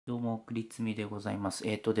どうも、くりつみでございます。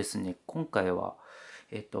ですね、今回は、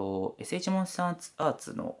SH モンスターアー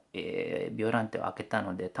ツの、ビオランテを開けた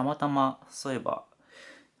ので、たまたま、そういえば、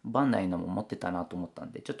バンダイのも持ってたなと思った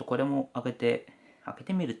んで、ちょっとこれも開けて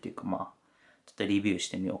みるっていうか、ちょっとレビューし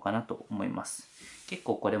てみようかなと思います。結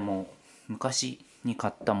構これも、昔に買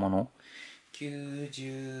ったもの、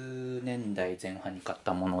90年代前半に買っ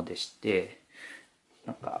たものでして、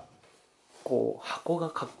なんか、箱が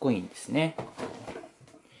かっこいいんですね。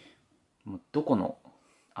もうどこの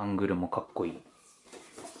アングルもかっこいい。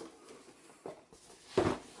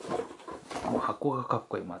もう箱がかっ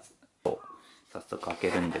こいい。まず早速開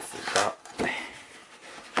けるんですが、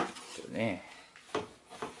ね、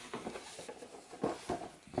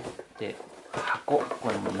でこ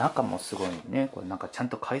れも中もすごいね。これなんかちゃん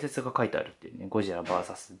と解説が書いてあるっていうね。ゴジラ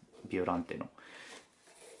VS ビオランテの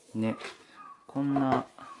ね、こんな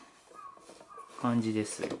感じで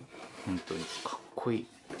すよ。本当にかっこいい。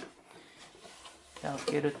で開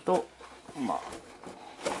けると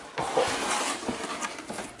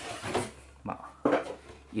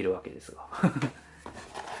いるわけですが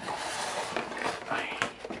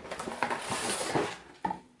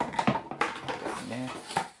ね。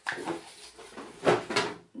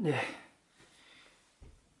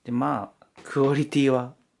でクオリティ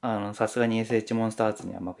はさすがに SH モンスターズ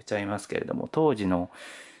には負けちゃいますけれども、当時の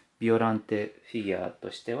ビオランテフィギュア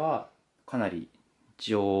としてはかなり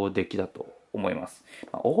上出来だと思います。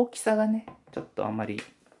大きさがね、ちょっとあんまり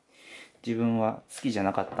自分は好きじゃ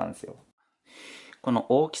なかったんですよ。この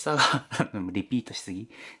大きさがリピートしすぎ。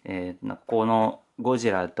なんかこのゴ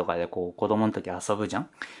ジラとかで子供の時遊ぶじゃん。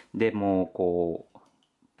でも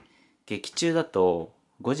劇中だと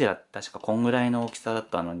ゴジラ確かこんぐらいの大きさだっ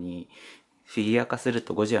たのに、フィギュア化する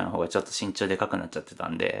とゴジラの方がちょっと身長でかくなっちゃってた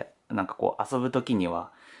んで、なんか遊ぶ時に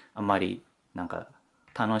はあんまりなんか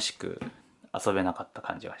楽しく遊べなかった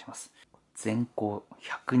感じがします。全高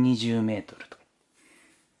120メートルとか。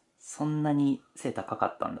そんなに背高か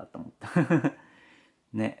ったんだと思った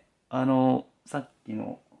ね。さっき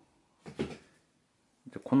の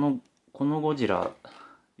このこのゴジラ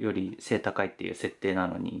より背高いっていう設定な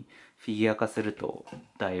のに、フィギュア化すると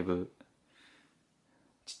だいぶ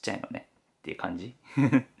ちっちゃいのねっていう感じ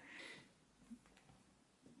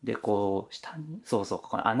で、下に、そうそう、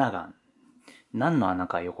ここに穴が何の穴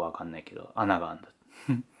かよくわかんないけど、穴があるんだ。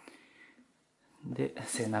で、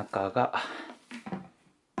背中が、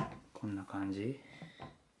こんな感じ。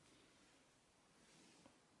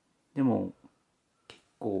でも、結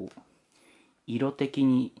構、色的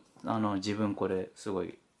に、自分これ、すご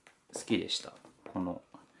い好きでした。この、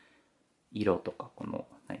色とか、こ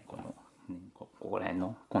こら辺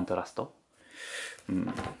のコントラスト。う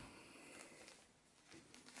ん。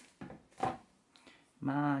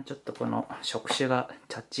ちょっとこの触手が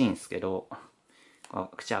チャッチいんすけど、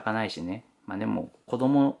口開かないしね。でも、子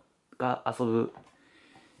供が遊ぶ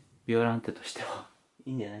ビオランテとしては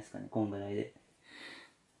いいんじゃないですかね、こんぐらいで。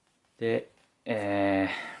で、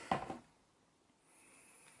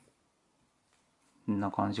こん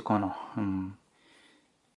な感じかな。うん。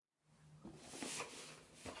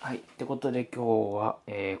はい。ってことで今日は、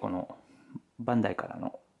このバンダイから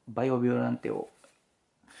のバイオビオランテを、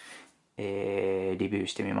レビュー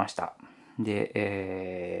してみました。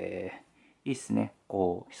で、いいっすね。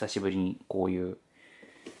久しぶりにこういう、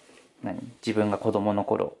自分が子供の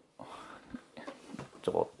頃、ち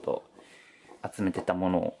ょこっと集めてたも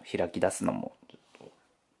のを開き出すのも、ちょっと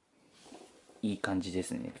いい感じで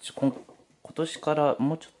すね。今年から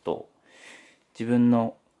もうちょっと自分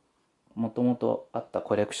のもともとあった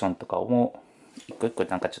コレクションとかを一個一個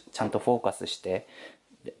なんかちゃんとフォーカスして、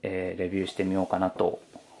レビューしてみようかなと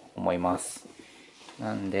思います。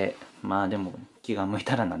なんで、でも気が向い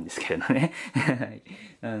たらなんですけれどね。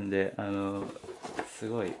なんで、す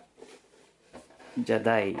ごい、じゃあ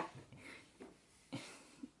第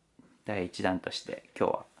1弾として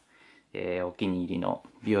今日は、お気に入りの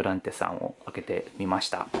ビオランテさんを開けてみまし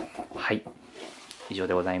た。はい。以上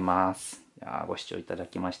でございます。ご視聴いただ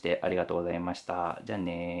きましてありがとうございました。じゃあ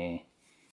ねー。